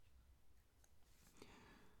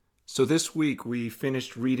So this week we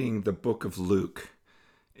finished reading the book of Luke,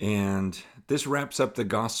 and this wraps up the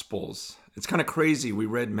Gospels. It's kind of crazy. We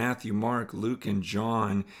read Matthew, Mark, Luke, and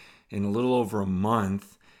John in a little over a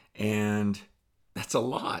month, and that's a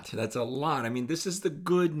lot. That's a lot. I mean, this is the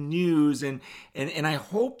good news, and I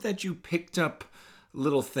hope that you picked up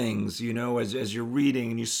little things, as you're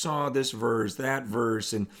reading and you saw this verse, that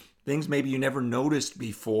verse, and things maybe you never noticed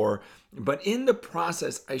before. But in the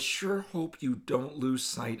process, I sure hope you don't lose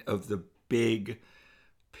sight of the big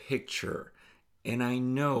picture. And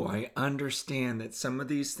I understand that some of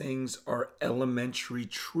these things are elementary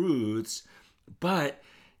truths, but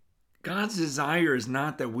God's desire is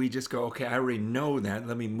not that we just go, okay, I already know that.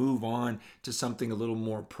 Let me move on to something a little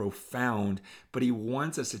more profound. But He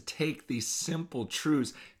wants us to take these simple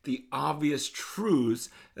truths, the obvious truths,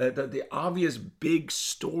 the obvious big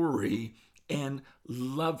story, and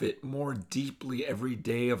love it more deeply every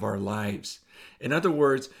day of our lives. In other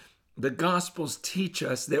words, the Gospels teach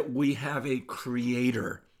us that we have a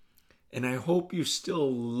Creator. And I hope you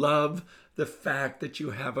still love the fact that you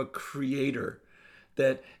have a Creator.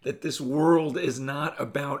 That this world is not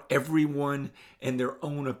about everyone and their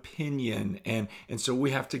own opinion. And so we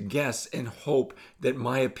have to guess and hope that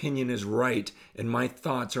my opinion is right and my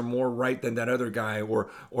thoughts are more right than that other guy,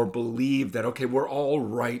 or believe that, okay, we're all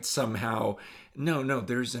right somehow. No,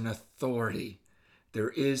 there's an authority. There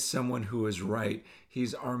is someone who is right.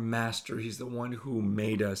 He's our master. He's the one who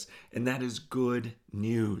made us. And that is good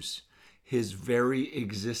news. His very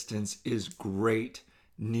existence is great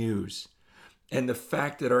news. And the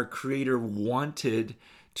fact that our Creator wanted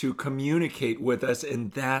to communicate with us, and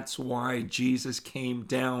that's why Jesus came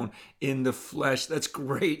down in the flesh. That's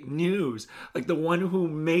great news. Like, the one who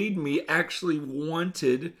made me actually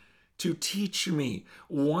wanted to teach me,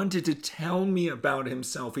 wanted to tell me about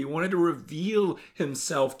Himself. He wanted to reveal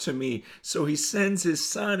Himself to me. So He sends His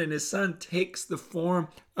Son, and His Son takes the form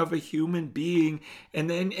of a human being. And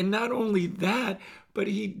not only that, but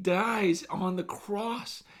He dies on the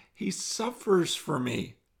cross. He suffers for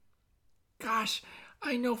me. Gosh,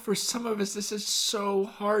 I know for some of us this is so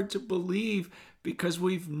hard to believe because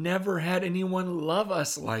we've never had anyone love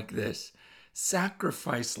us like this,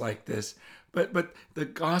 sacrifice like this. But the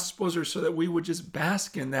Gospels are so that we would just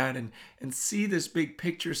bask in that and see this big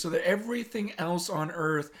picture, so that everything else on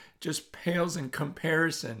earth just pales in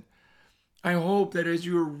comparison. I hope that as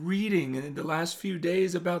you're reading in the last few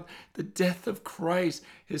days about the death of Christ,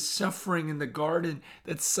 His suffering in the garden,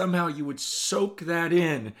 that somehow you would soak that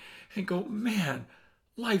in and go, man,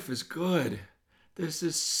 life is good. This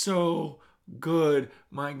is so good.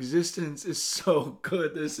 My existence is so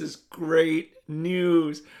good. This is great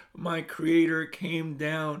news. My Creator came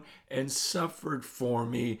down and suffered for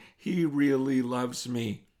me. He really loves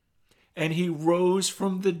me. And He rose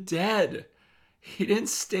from the dead. He didn't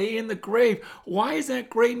stay in the grave. Why is that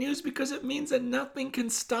great news? Because it means that nothing can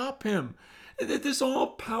stop Him. That this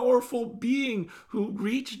all-powerful being who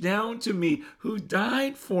reached down to me, who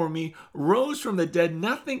died for me, rose from the dead,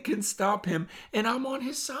 nothing can stop Him, and I'm on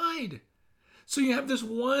His side. So you have this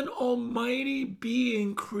one almighty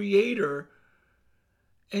being, Creator,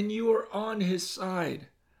 and you are on His side.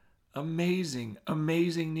 Amazing,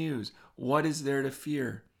 amazing news. What is there to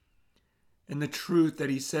fear? And the truth that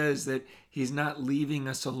He says that He's not leaving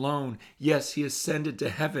us alone. Yes, He ascended to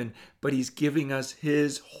heaven, but He's giving us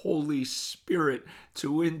His Holy Spirit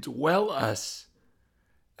to indwell us.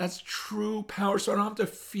 That's true power. So I don't have to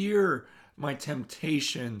fear my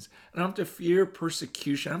temptations. I don't have to fear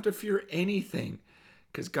persecution. I don't have to fear anything,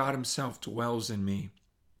 because God Himself dwells in me.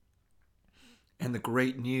 And the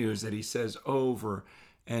great news that He says over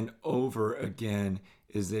and over again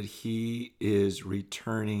is that He is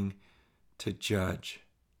returning to judge.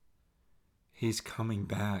 He's coming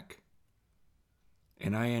back.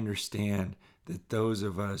 And I understand that those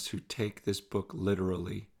of us who take this book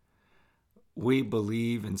literally, we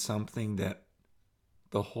believe in something that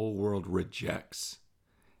the whole world rejects.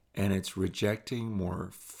 And it's rejecting more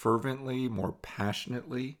fervently, more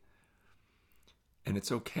passionately. And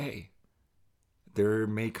it's okay. There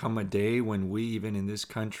may come a day when we, even in this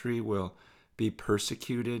country, will be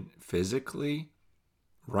persecuted physically,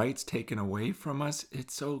 rights taken away from us.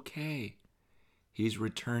 It's okay. He's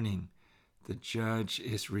returning. The judge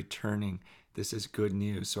is returning. This is good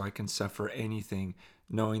news. So I can suffer anything,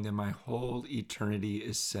 knowing that my whole eternity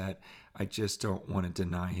is set. I just don't want to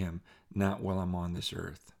deny Him, not while I'm on this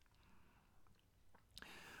earth.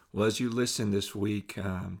 Well, as you listen this week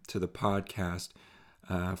to the podcast,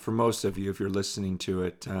 for most of you, if you're listening to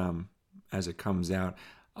it as it comes out,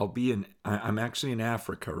 I'm actually in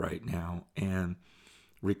Africa right now, and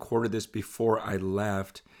recorded this before I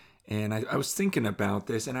left. And I was thinking about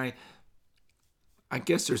this, and I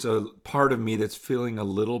guess there's a part of me that's feeling a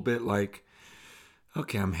little bit like,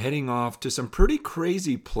 okay, I'm heading off to some pretty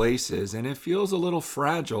crazy places, and it feels a little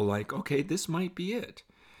fragile, like, okay, this might be it.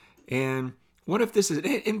 And what if this is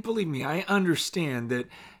it? And believe me, I understand that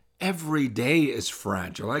every day is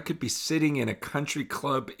fragile. I could be sitting in a country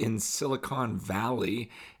club in Silicon Valley,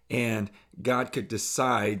 and God could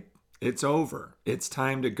decide it's over. It's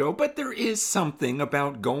time to go. But there is something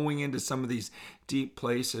about going into some of these deep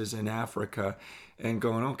places in Africa and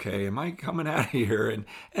going, okay, am I coming out of here?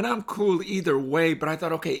 And I'm cool either way. But I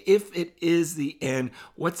thought, okay, if it is the end,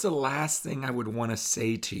 what's the last thing I would want to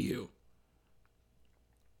say to you?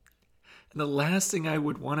 And the last thing I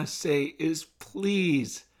would want to say is,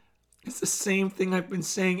 please, it's the same thing I've been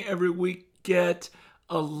saying every week. Get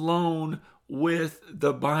alone with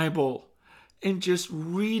the Bible and just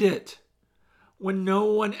read it. When no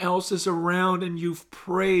one else is around and you've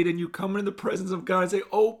prayed and you come into the presence of God and say,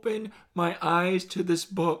 open my eyes to this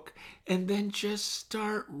book, and then just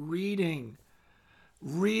start reading.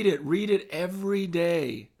 Read it every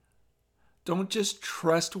day. Don't just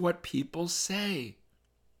trust what people say.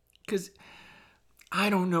 Because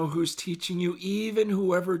I don't know who's teaching you, even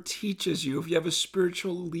whoever teaches you. If you have a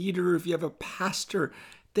spiritual leader, if you have a pastor,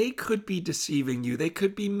 they could be deceiving you. They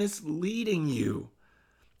could be misleading you.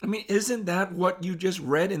 I mean, isn't that what you just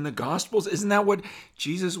read in the Gospels? Isn't that what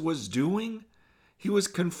Jesus was doing? He was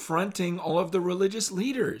confronting all of the religious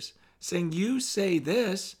leaders, saying, you say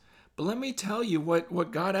this, but let me tell you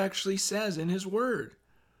what God actually says in his word.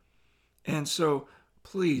 And so,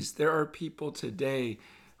 please, there are people today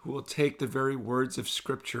who will take the very words of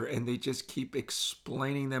Scripture and they just keep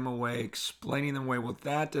explaining them away. Well,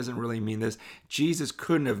 that doesn't really mean this. Jesus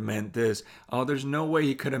couldn't have meant this. Oh, there's no way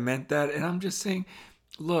he could have meant that. And I'm just saying,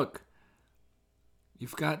 look,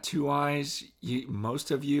 you've got two eyes. Most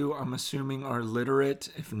of you, I'm assuming, are literate.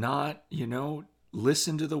 If not,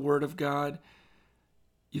 listen to the Word of God.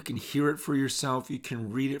 You can hear it for yourself. You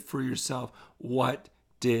can read it for yourself. What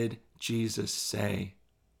did Jesus say?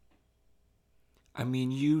 I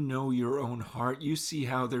mean, you know your own heart. You see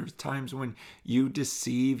how there's times when you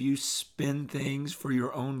deceive, you spin things for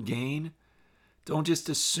your own gain. Don't just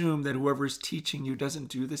assume that whoever's teaching you doesn't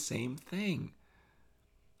do the same thing.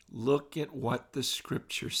 Look at what the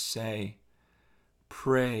scriptures say.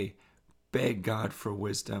 Pray, beg God for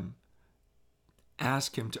wisdom.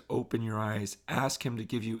 Ask him to open your eyes. Ask him to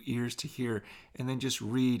give you ears to hear. And then just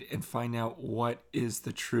read and find out what is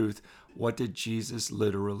the truth. What did Jesus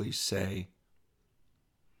literally say?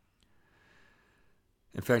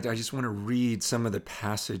 In fact, I just want to read some of the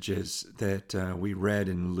passages that we read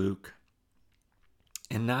in Luke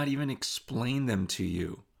and not even explain them to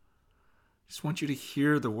you. I just want you to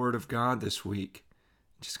hear the word of God this week.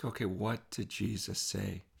 Just go, okay, what did Jesus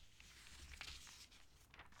say?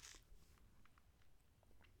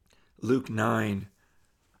 Luke 9,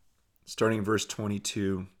 starting in verse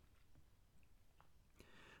 22.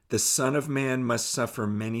 The Son of Man must suffer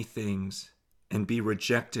many things and be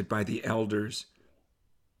rejected by the elders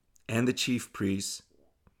and the chief priests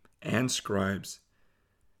and scribes,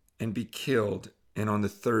 and be killed, and on the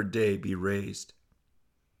third day be raised.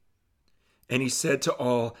 And he said to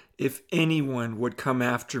all, if anyone would come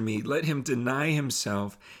after me, let him deny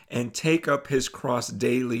himself and take up his cross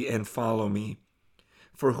daily and follow me.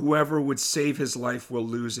 For whoever would save his life will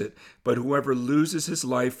lose it, but whoever loses his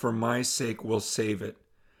life for my sake will save it.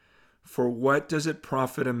 For what does it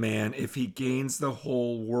profit a man if he gains the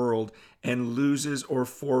whole world and loses or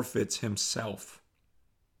forfeits himself?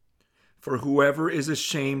 For whoever is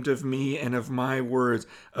ashamed of me and of my words,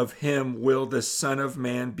 of him will the Son of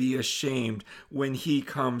Man be ashamed when he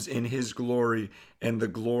comes in his glory and the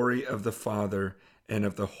glory of the Father and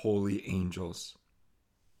of the holy angels.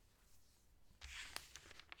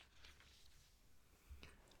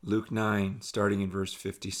 Luke 9, starting in verse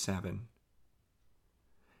 57.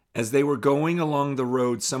 As they were going along the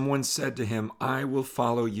road, someone said to him, I will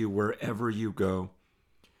follow you wherever you go.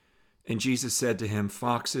 And Jesus said to him,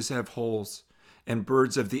 foxes have holes, and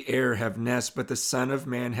birds of the air have nests, but the Son of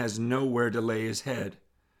Man has nowhere to lay his head.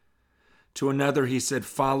 To another he said,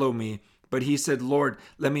 follow me. But he said, Lord,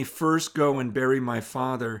 let me first go and bury my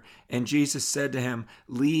father. And Jesus said to him,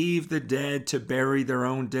 leave the dead to bury their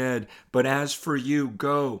own dead. But as for you,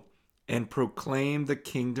 go and proclaim the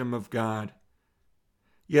kingdom of God.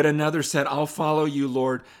 Yet another said, I'll follow you,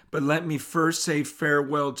 Lord, but let me first say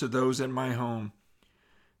farewell to those at my home.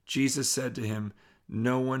 Jesus said to him,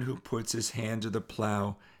 no one who puts his hand to the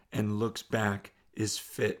plow and looks back is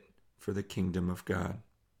fit for the kingdom of God.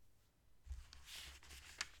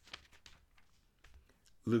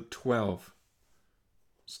 Luke 12,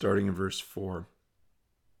 starting in verse 4.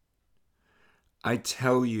 I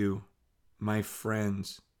tell you, my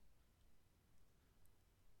friends,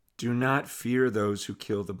 do not fear those who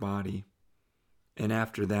kill the body, and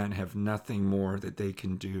after that have nothing more that they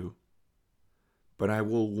can do. But I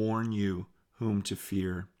will warn you whom to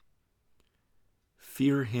fear.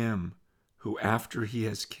 Fear him who, after he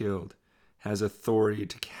has killed, has authority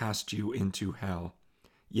to cast you into hell.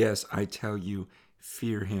 Yes, I tell you,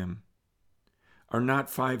 fear him. Are not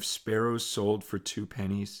 5 sparrows sold for 2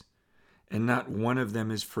 pennies? And not one of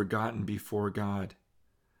them is forgotten before God.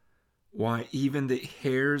 Why, even the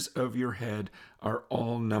hairs of your head are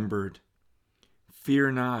all numbered.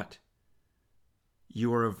 Fear not,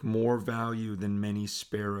 you are of more value than many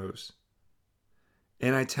sparrows.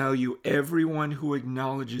 And I tell you, everyone who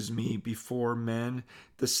acknowledges me before men,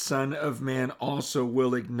 the Son of Man also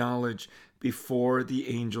will acknowledge before the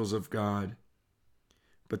angels of God.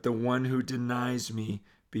 But the one who denies me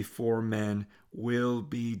before men will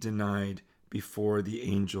be denied before the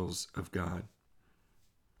angels of God.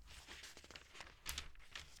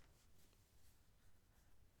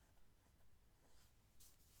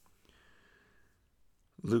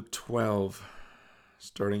 Luke 12,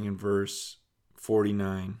 starting in verse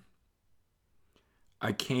 49.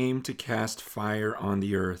 I came to cast fire on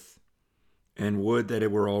the earth, and would that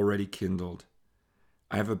it were already kindled.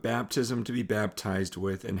 I have a baptism to be baptized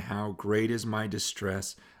with, and how great is my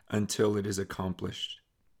distress until it is accomplished.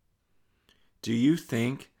 Do you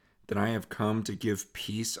think that I have come to give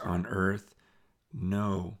peace on earth?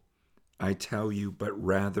 No, I tell you, but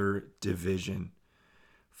rather division.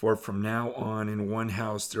 For from now on in one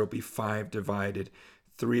house there will be 5 divided,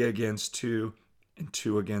 3 against 2, and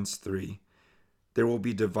 2 against 3. There will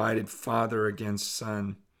be divided father against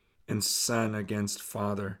son, and son against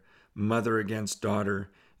father, mother against daughter,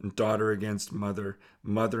 and daughter against mother,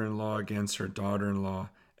 mother-in-law against her daughter-in-law,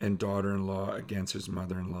 and daughter-in-law against his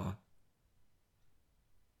mother-in-law.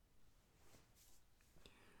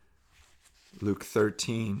 Luke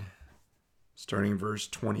 13, starting verse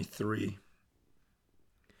 23.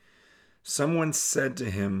 Someone said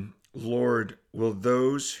to him, Lord, will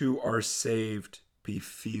those who are saved be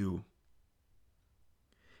few?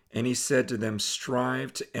 And he said to them,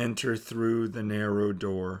 strive to enter through the narrow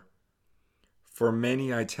door. For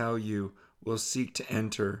many, I tell you, will seek to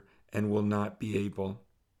enter and will not be able.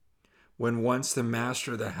 When once the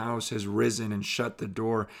master of the house has risen and shut the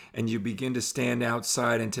door, and you begin to stand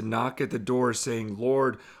outside and to knock at the door, saying,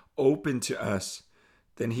 Lord, open to us,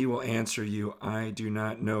 then he will answer you, I do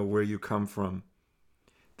not know where you come from.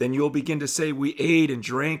 Then you'll begin to say, we ate and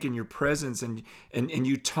drank in your presence, and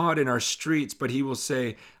you taught in our streets. But he will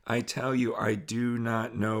say, I tell you, I do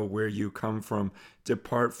not know where you come from.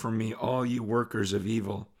 Depart from me, all you workers of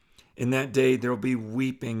evil. In that day there will be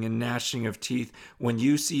weeping and gnashing of teeth when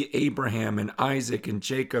you see Abraham and Isaac and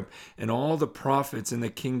Jacob and all the prophets in the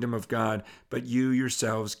kingdom of God, but you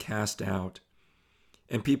yourselves cast out.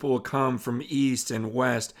 And people will come from east and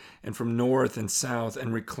west and from north and south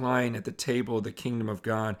and recline at the table of the kingdom of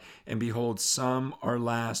God. And behold, some are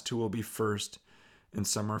last who will be first, and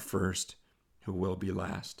some are first who will be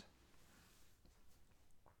last.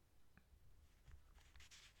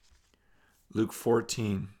 Luke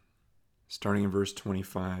 14, starting in verse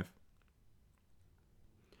 25.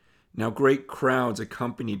 Now great crowds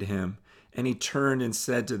accompanied him, and he turned and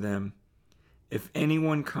said to them, if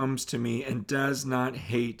anyone comes to me and does not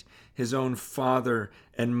hate his own father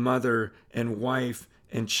and mother and wife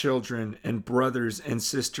and children and brothers and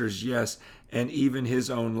sisters, yes, and even his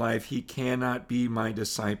own life, he cannot be my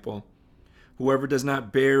disciple. Whoever does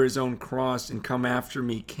not bear his own cross and come after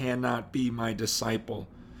me cannot be my disciple.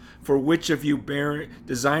 For which of you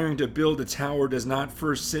desiring to build a tower does not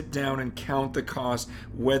first sit down and count the cost,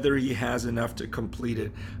 whether he has enough to complete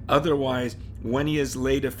it? Otherwise, when he has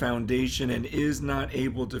laid a foundation and is not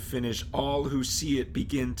able to finish, all who see it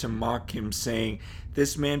begin to mock him, saying,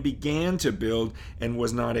 this man began to build and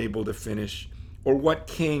was not able to finish. Or what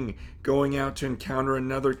king, going out to encounter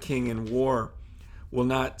another king in war, will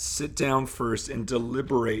not sit down first and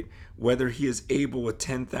deliberate whether he is able with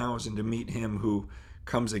 10,000 to meet him who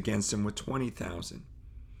comes against him with 20,000?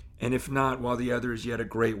 And if not, while the other is yet a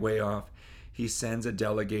great way off, he sends a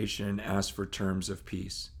delegation and asks for terms of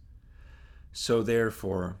peace. So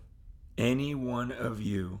therefore, any one of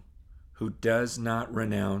you who does not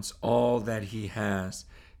renounce all that he has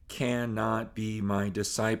cannot be my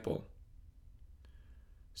disciple.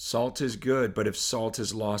 Salt is good, but if salt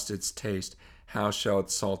has lost its taste, how shall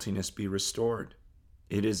its saltiness be restored?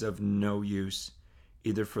 It is of no use,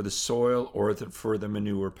 either for the soil or for the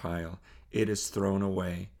manure pile. It is thrown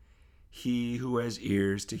away. He who has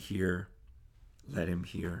ears to hear, let him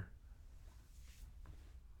hear.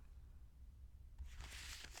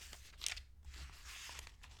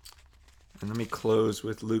 And let me close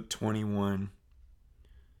with Luke 21,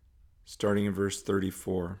 starting in verse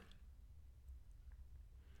 34.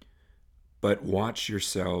 But watch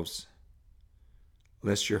yourselves,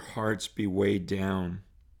 lest your hearts be weighed down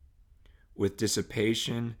with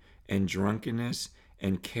dissipation and drunkenness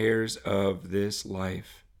and cares of this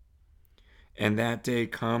life, and that day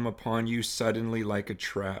come upon you suddenly like a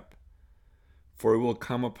trap. For it will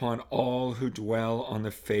come upon all who dwell on the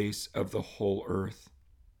face of the whole earth.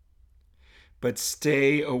 But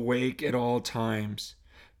stay awake at all times,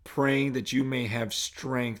 praying that you may have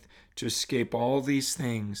strength to escape all these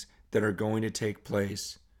things that are going to take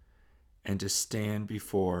place and to stand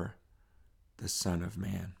before the Son of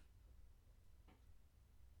Man.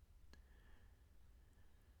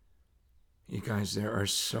 You guys, there are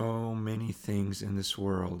so many things in this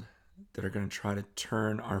world that are going to try to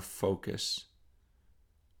turn our focus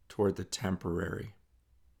toward the temporary.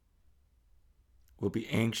 We'll be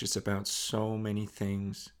anxious about so many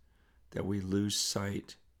things that we lose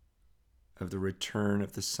sight of the return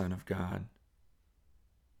of the Son of God.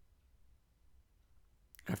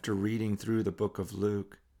 After reading through the book of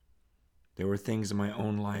Luke, there were things in my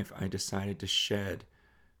own life I decided to shed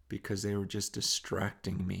because they were just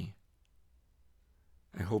distracting me.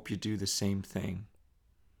 I hope you do the same thing.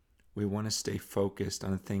 We want to stay focused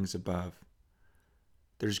on things above.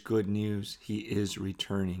 There's good news. He is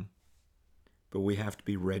returning, but we have to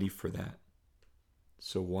be ready for that.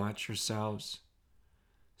 So watch yourselves,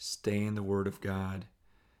 stay in the Word of God,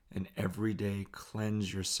 and every day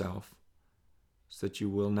cleanse yourself so that you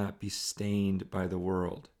will not be stained by the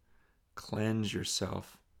world. Cleanse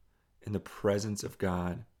yourself in the presence of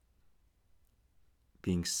God,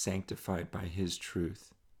 being sanctified by His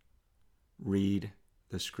truth. Read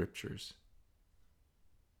the Scriptures.